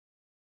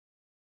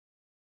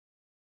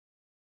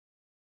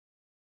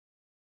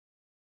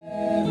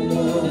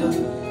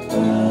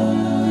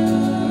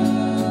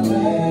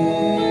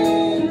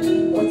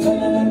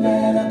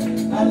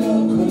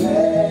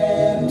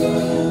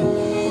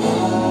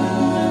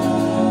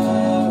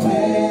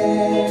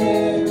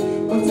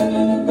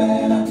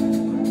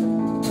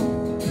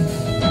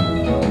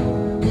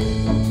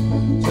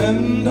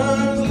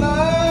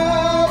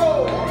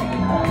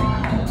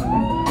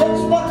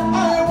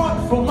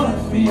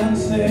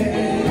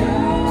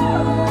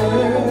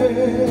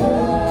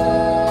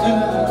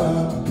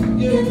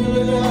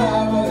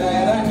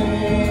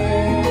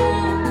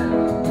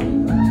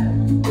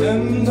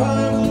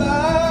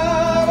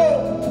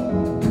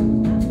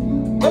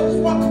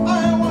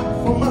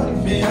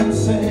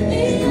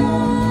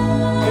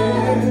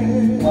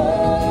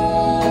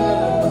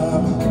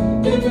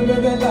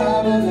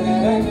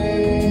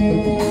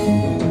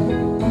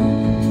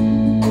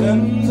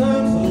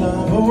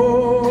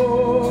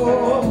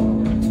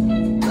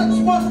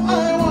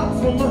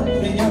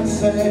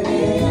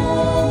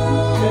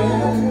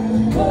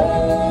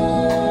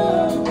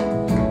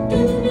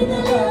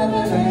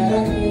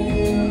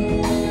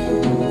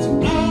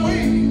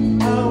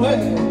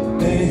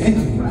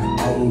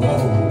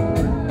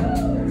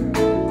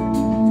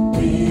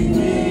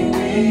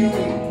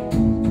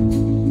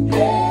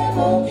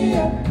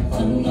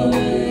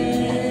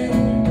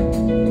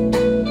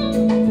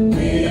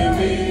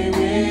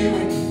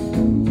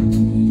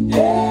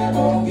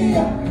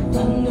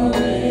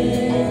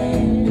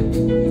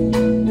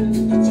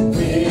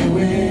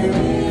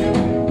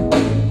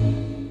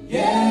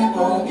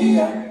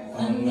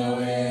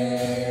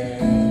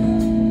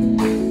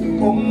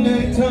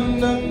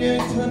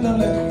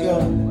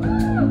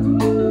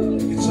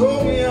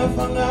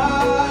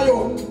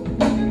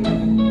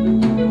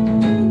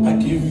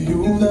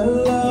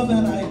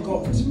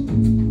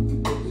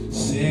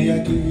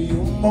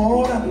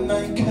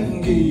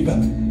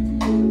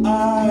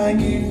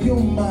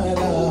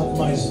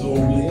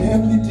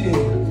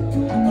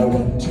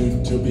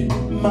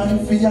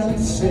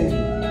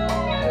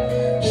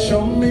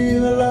Show me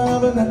the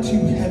love that you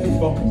have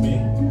for me.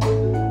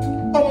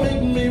 Oh,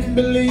 make me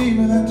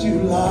believe that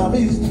your love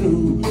is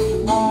true.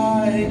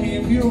 I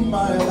give you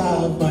my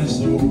love, my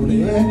soul,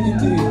 every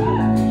day.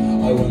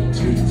 I want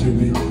you to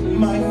be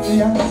my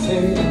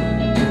fiancé.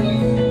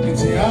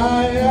 It's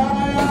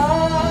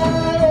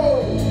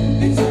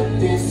it's a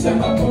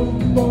December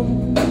boom boom.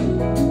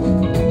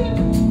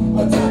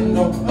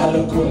 Otando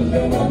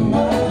alukule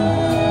mama.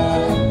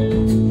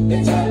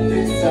 It's a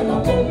December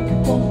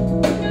boom boom.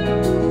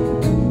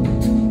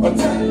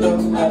 Otando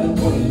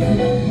alukule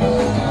mama.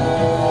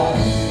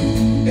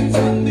 It's a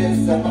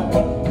December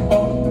boom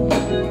boom.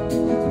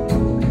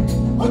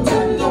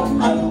 Otando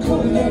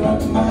alukule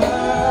mama.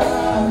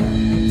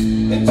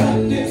 It's a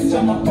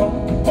December boom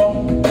boom.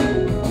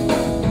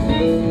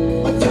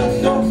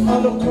 Otando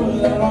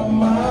alukule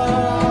mama.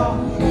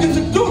 It's a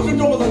dozen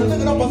doors and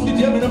the number of the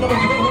German number.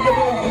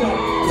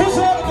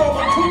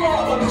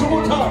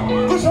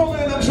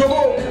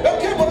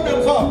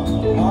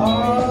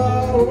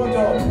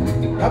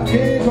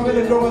 Aqui, quando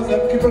ele deu as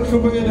equipes que eu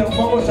peguei de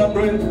forma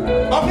chandril,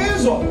 a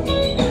mesma, o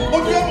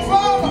que eu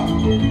falo,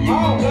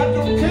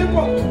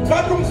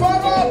 gato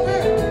fala aqui,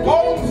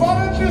 ou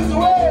fala entre os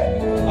dois,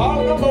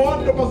 number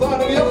one to passar,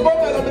 e eu vou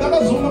ver a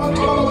minha Zuma, vamos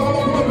cá,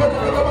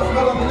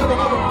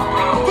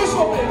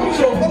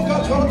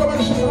 vamos também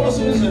deixa eu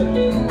assim dizer.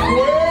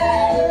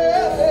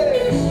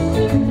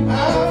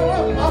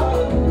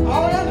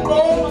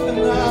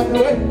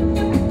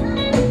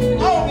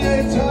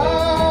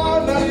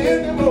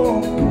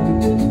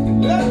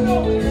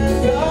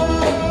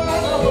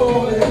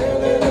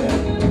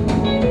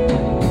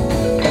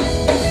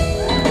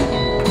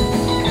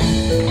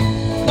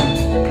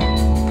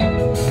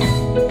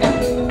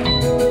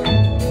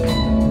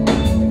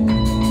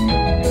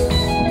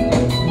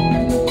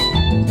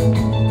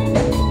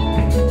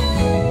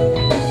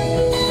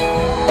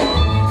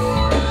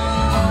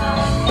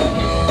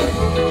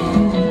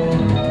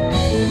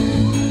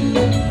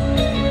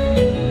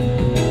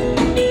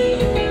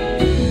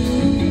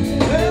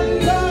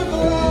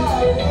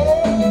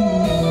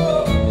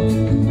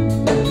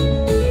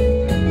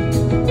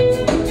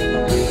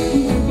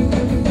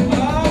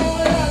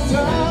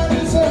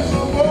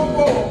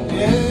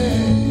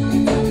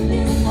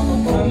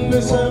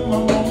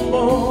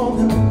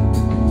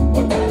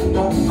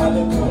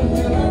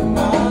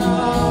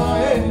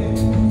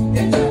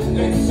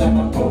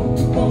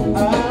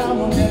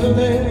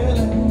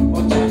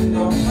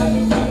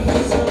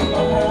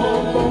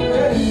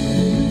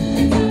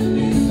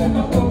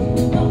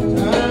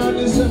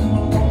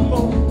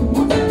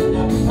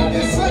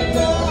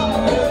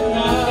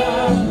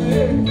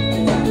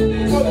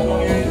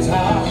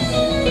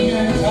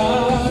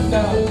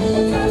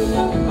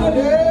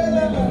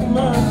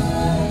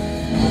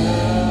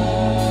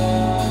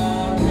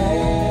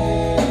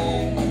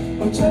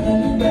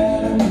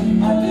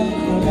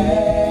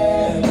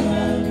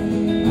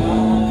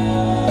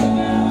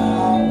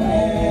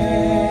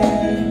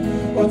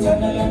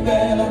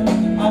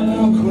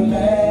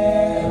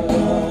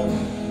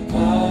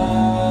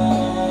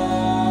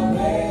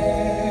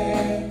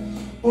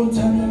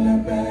 uthando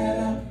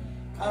lempela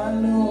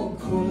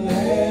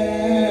alukhuleka.